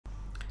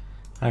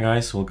Hi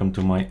guys, welcome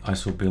to my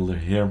ISO builder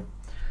here.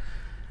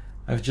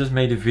 I've just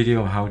made a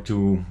video how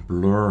to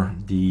blur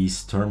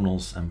these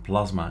terminals and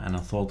plasma, and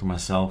I thought to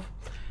myself,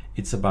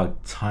 it's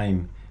about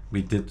time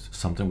we did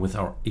something with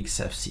our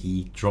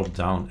xfce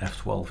dropdown.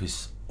 F12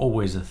 is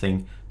always a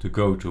thing to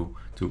go to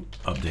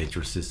update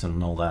your system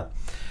and all that.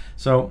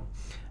 So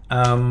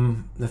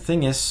the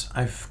thing is,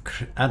 I've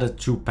added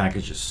two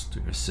packages to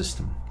your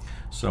system.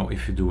 So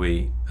if you do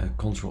a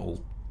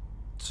control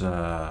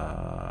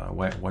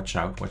watch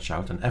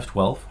out and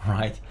F12,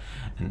 right,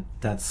 and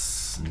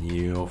that's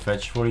new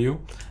fetch for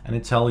you, and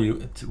it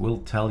will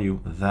tell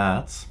you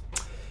that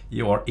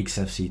your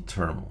xfce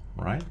terminal,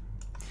 right?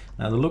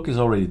 Now the look is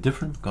already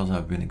different because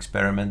I've been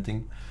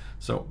experimenting.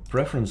 So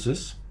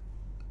preferences,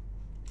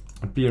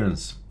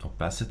 appearance,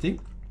 opacity,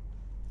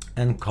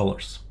 and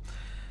colors.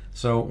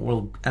 So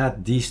we'll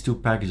add these two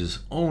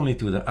packages only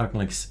to the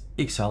ArcoLinux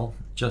XL,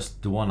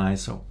 just the one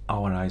ISO,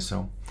 our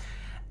ISO.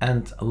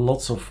 And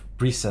lots of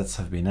presets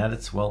have been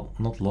added. Well,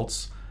 not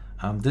lots.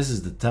 This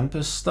is the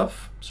Tempest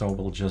stuff, so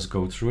we'll just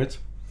go through it.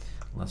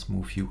 Let's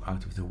move you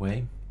out of the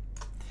way.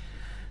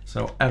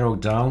 So arrow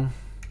down,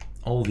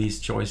 all these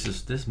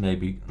choices. This may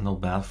be not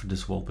bad for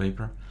this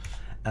wallpaper.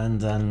 And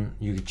then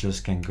you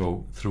just can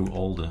go through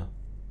all the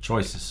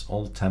choices,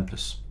 all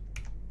Tempest.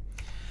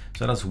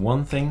 So that's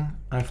one thing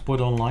I've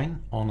put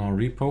online on our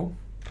repo.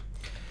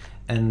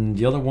 And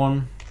the other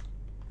one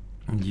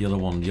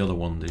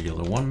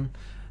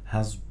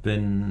has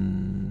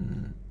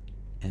been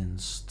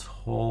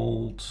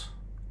installed.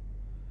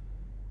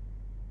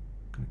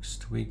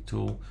 Tweak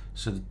tool.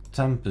 So the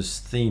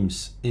Tempest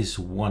themes is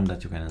one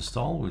that you can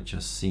install. We've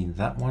just seen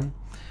that one.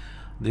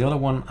 The other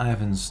one I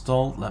have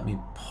installed. Let me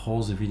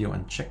pause the video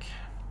and check.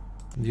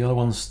 The other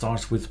one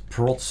starts with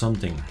prod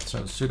something.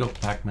 So sudo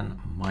pacman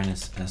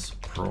 -s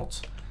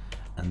prod,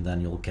 and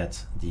then you'll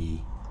get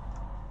the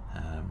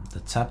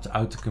tapped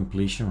auto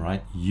completion,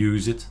 right?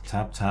 Use it,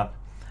 tap.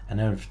 And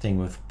everything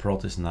with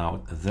prod is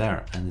now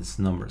there, and it's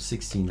number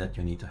 16 that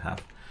you need to have.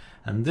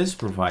 And this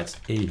provides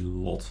a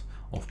lot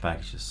of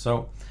packages.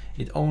 So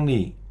it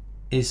only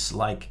is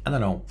like, I don't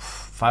know,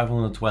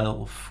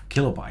 512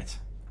 kilobyte,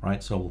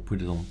 right? So we'll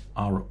put it on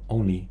our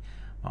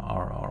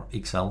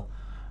XL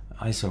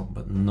ISO,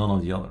 but none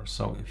of the others.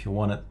 So if you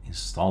want it,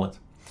 install it.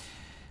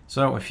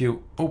 So if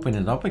you open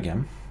it up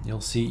again,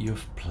 you'll see you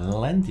have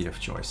plenty of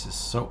choices.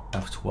 So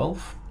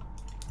F12,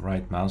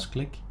 right mouse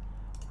click,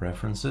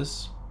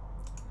 preferences.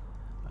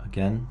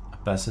 Again,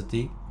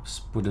 opacity,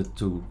 put it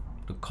to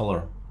the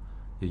color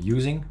you're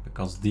using,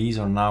 because these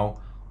are now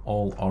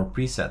all our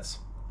presets.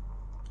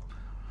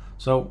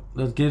 So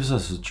that gives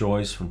us a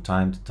choice from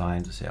time to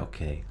time to say,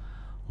 okay,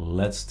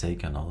 let's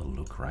take another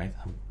look, right?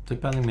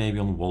 Depending maybe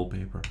on the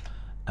wallpaper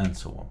and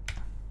so on.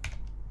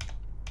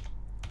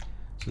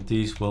 So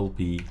these will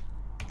be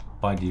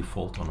by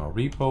default on our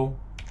repo.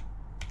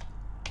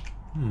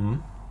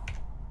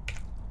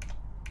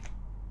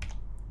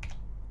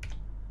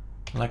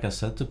 Like I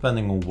said,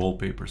 depending on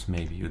wallpapers,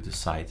 maybe you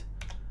decide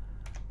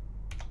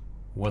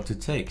what to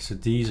take. So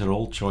these are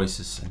all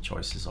choices, and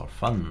choices are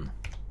fun.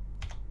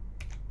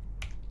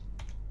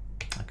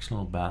 Actually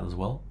not bad as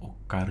well.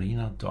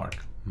 Ocarina dark.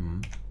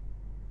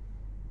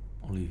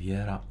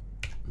 Oliveira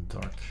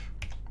dark.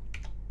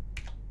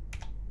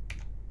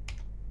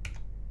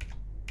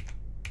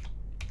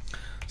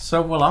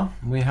 So voila,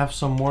 we have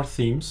some more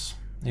themes.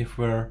 If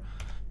we're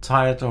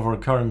tired of our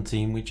current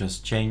theme, we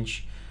just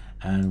change.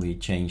 And we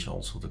change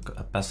also the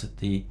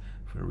opacity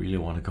if we really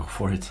want to go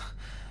for it,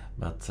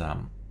 but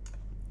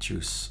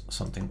choose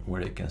something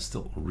where you can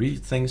still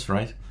read things,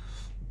 right?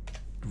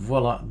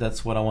 Voila,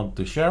 that's what I wanted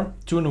to share.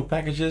 Two new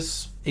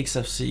packages.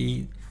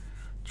 xfce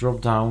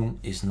dropdown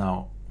is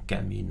now,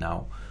 can be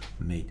now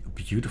made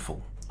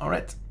beautiful. All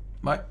right,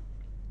 bye.